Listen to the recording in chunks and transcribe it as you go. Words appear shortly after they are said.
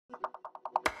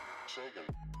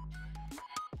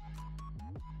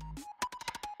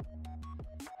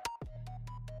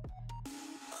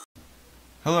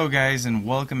Hello guys, and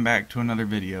welcome back to another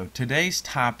video. Today's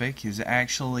topic is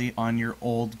actually on your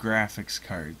old graphics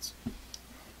cards.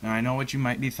 Now I know what you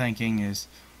might be thinking is,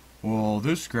 well,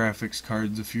 this graphics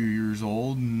card's a few years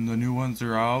old and the new ones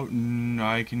are out and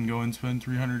I can go and spend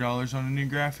 $300 on a new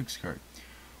graphics card.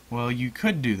 Well, you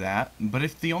could do that, but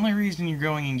if the only reason you're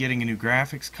going and getting a new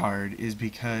graphics card is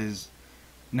because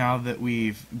now that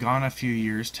we've gone a few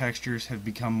years, textures have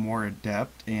become more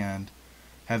adept and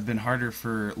have been harder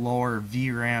for lower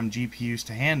VRAM GPUs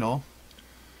to handle,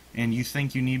 and you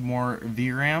think you need more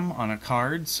VRAM on a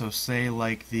card, so say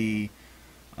like the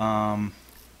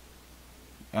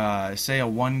say a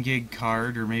 1 gig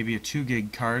card or maybe a 2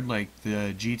 gig card like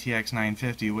the GTX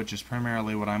 950, which is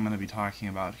primarily what I'm going to be talking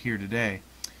about here today.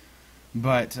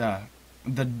 But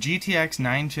the GTX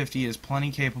 950 is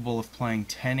plenty capable of playing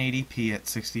 1080p at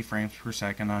 60 frames per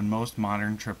second on most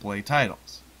modern AAA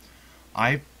titles.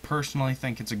 I personally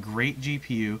think it's a great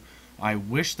GPU. I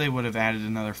wish they would have added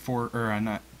another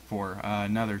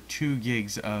another 2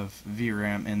 gigs of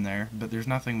VRAM in there, but there's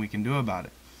nothing we can do about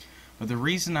it. But the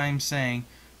reason I'm saying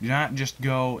do not just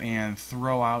go and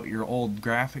throw out your old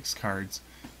graphics cards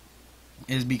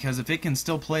is because if it can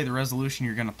still play the resolution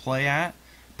you're going to play at,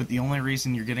 but the only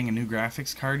reason you're getting a new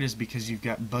graphics card is because you've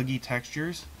got buggy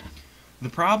textures. The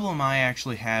problem I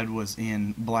actually had was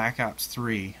in Black Ops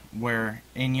 3, where,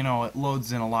 and you know, it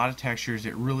loads in a lot of textures,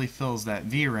 it really fills that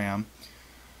VRAM.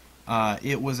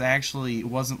 It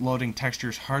wasn't loading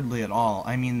textures hardly at all.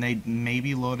 I mean, they'd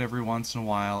maybe load every once in a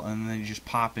while, and then they just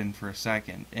pop in for a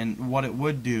second. And what it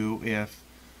would do if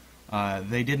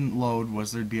they didn't load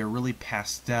was there'd be a really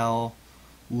pastel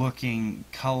looking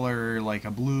color, like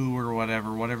a blue or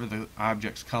whatever the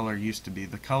object's color used to be.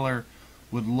 The color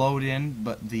would load in,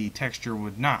 but the texture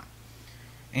would not.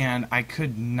 And I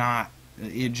could not,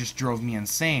 it just drove me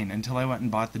insane until I went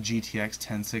and bought the GTX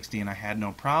 1060 and I had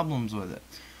no problems with it.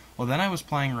 Well, then I was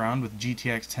playing around with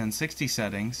GTX 1060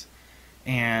 settings,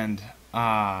 and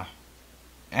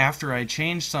after I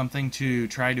changed something to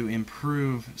try to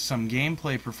improve some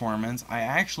gameplay performance, I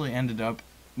actually ended up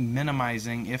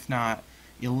minimizing, if not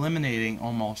eliminating,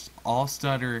 almost all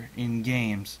stutter in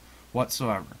games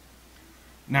whatsoever.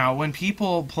 Now, when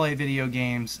people play video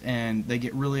games and they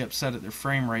get really upset at their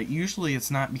frame rate, usually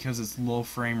it's not because it's low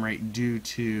frame rate due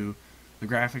to the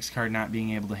graphics card not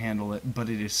being able to handle it, but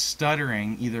it is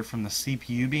stuttering either from the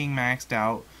CPU being maxed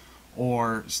out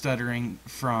or stuttering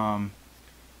from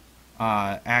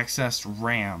accessed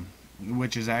RAM,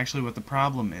 which is actually what the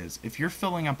problem is. If you're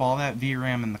filling up all that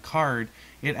VRAM in the card,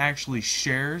 it actually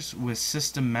shares with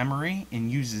system memory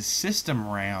and uses system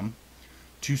RAM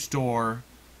to store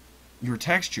your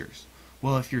textures.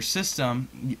 Well, if your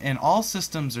system, and all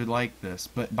systems are like this,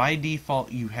 but by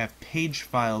default you have page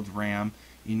filed RAM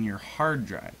in your hard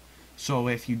drive. So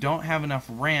if you don't have enough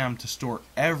RAM to store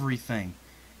everything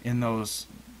in those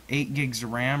 8 gigs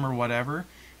of RAM or whatever,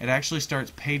 it actually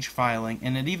starts page filing,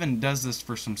 and it even does this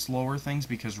for some slower things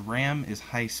because RAM is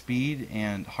high speed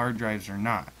and hard drives are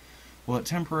not. Well, it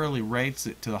temporarily writes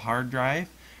it to the hard drive,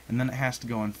 and then it has to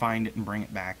go and find it and bring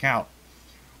it back out.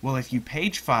 Well, if you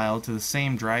page file to the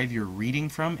same drive you're reading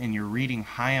from, and you're reading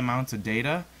high amounts of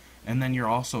data, and then you're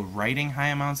also writing high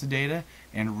amounts of data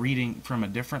and reading from a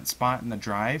different spot in the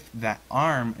drive, that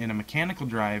arm in a mechanical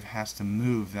drive has to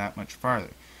move that much farther.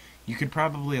 You could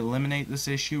probably eliminate this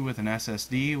issue with an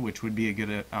SSD, which would be a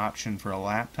good option for a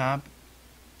laptop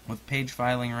with page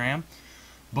filing RAM.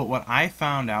 But what I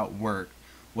found out worked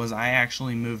was I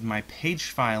actually moved my page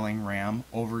filing RAM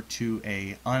over to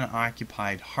a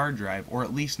unoccupied hard drive, or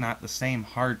at least not the same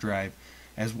hard drive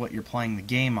as what you're playing the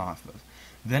game off of.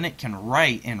 Then it can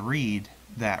write and read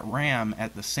that RAM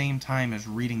at the same time as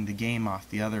reading the game off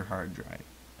the other hard drive.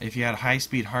 If you had a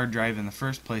high-speed hard drive in the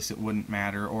first place, it wouldn't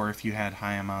matter, or if you had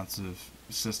high amounts of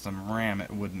system RAM, it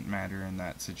wouldn't matter in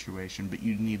that situation, but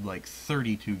you'd need like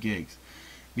 32 gigs.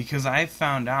 Because I've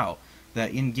found out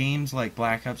that in games like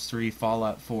Black Ops 3,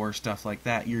 Fallout 4, stuff like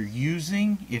that, you're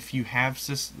using, if you have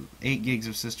 8 gigs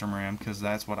of system RAM, because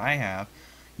that's what I have,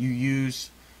 you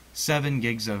use 7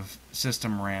 gigs of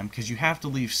system RAM, because you have to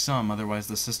leave some, otherwise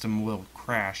the system will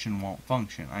crash and won't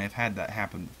function. I have had that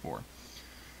happen before.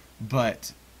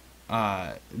 But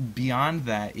beyond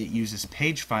that, it uses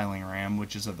page filing RAM,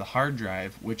 which is of the hard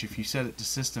drive, which if you set it to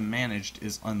system managed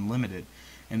is unlimited.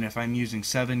 And if I'm using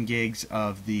 7 gigs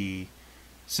of the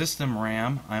system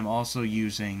RAM, I'm also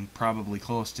using probably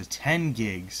close to 10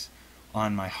 gigs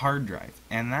on my hard drive,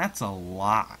 and that's a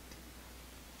lot.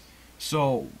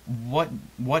 So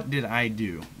what did I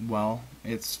do? Well,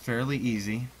 it's fairly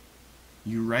easy.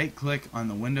 you right click on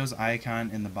the Windows icon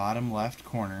in the bottom left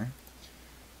corner,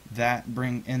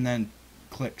 and then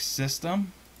click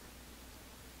System,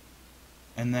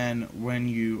 and then when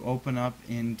you open up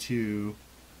into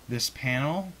this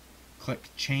panel, click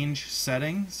Change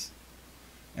Settings,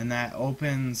 and that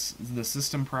opens the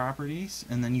system properties,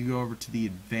 and then you go over to the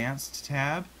Advanced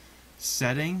tab,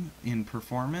 Setting in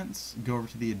Performance, go over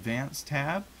to the Advanced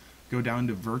tab, go down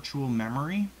to Virtual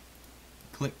Memory,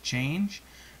 click Change,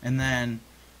 and then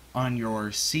on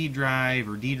your C drive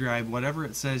or D drive, whatever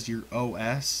it says your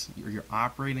OS or your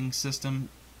operating system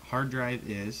hard drive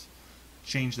is,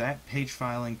 change that page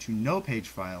filing to no page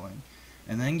filing,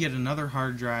 and then get another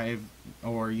hard drive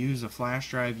or use a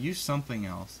flash drive, use something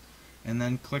else, and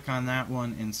then click on that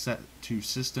one and set to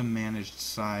System Managed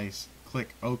Size.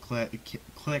 Click OK,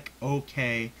 click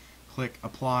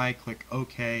Apply, click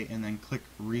OK, and then click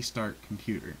Restart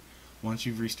Computer. Once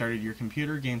you've restarted your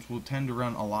computer, games will tend to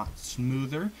run a lot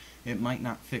smoother. It might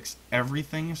not fix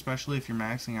everything, especially if you're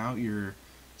maxing out your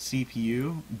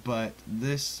CPU, but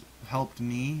this helped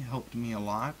me a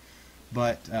lot.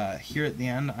 But here at the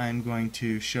end, I'm going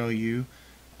to show you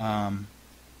some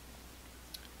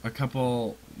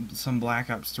Black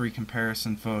Ops 3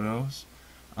 comparison photos,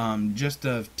 just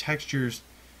of textures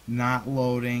not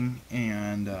loading,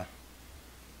 and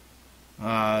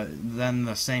then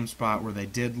the same spot where they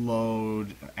did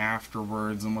load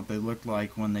afterwards, and what they looked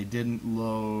like when they didn't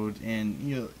load, and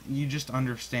you just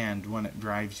understand when it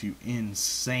drives you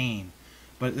insane.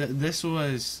 But this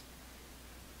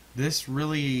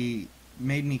really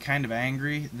made me kind of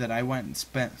angry that I went and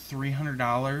spent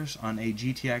 $300 on a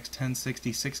GTX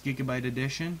 1060 6GB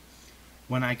edition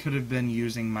when I could have been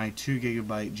using my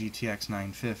 2GB GTX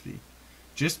 950.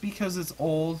 Just because it's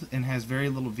old and has very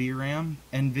little VRAM,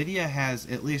 NVidia has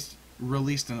at least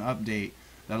released an update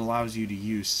that allows you to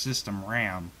use system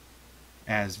RAM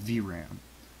as VRAM,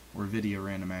 or Video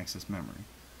Random Access Memory.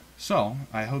 So,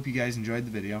 I hope you guys enjoyed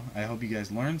the video. I hope you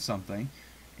guys learned something.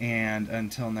 And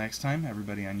until next time,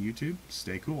 everybody on YouTube,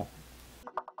 stay cool.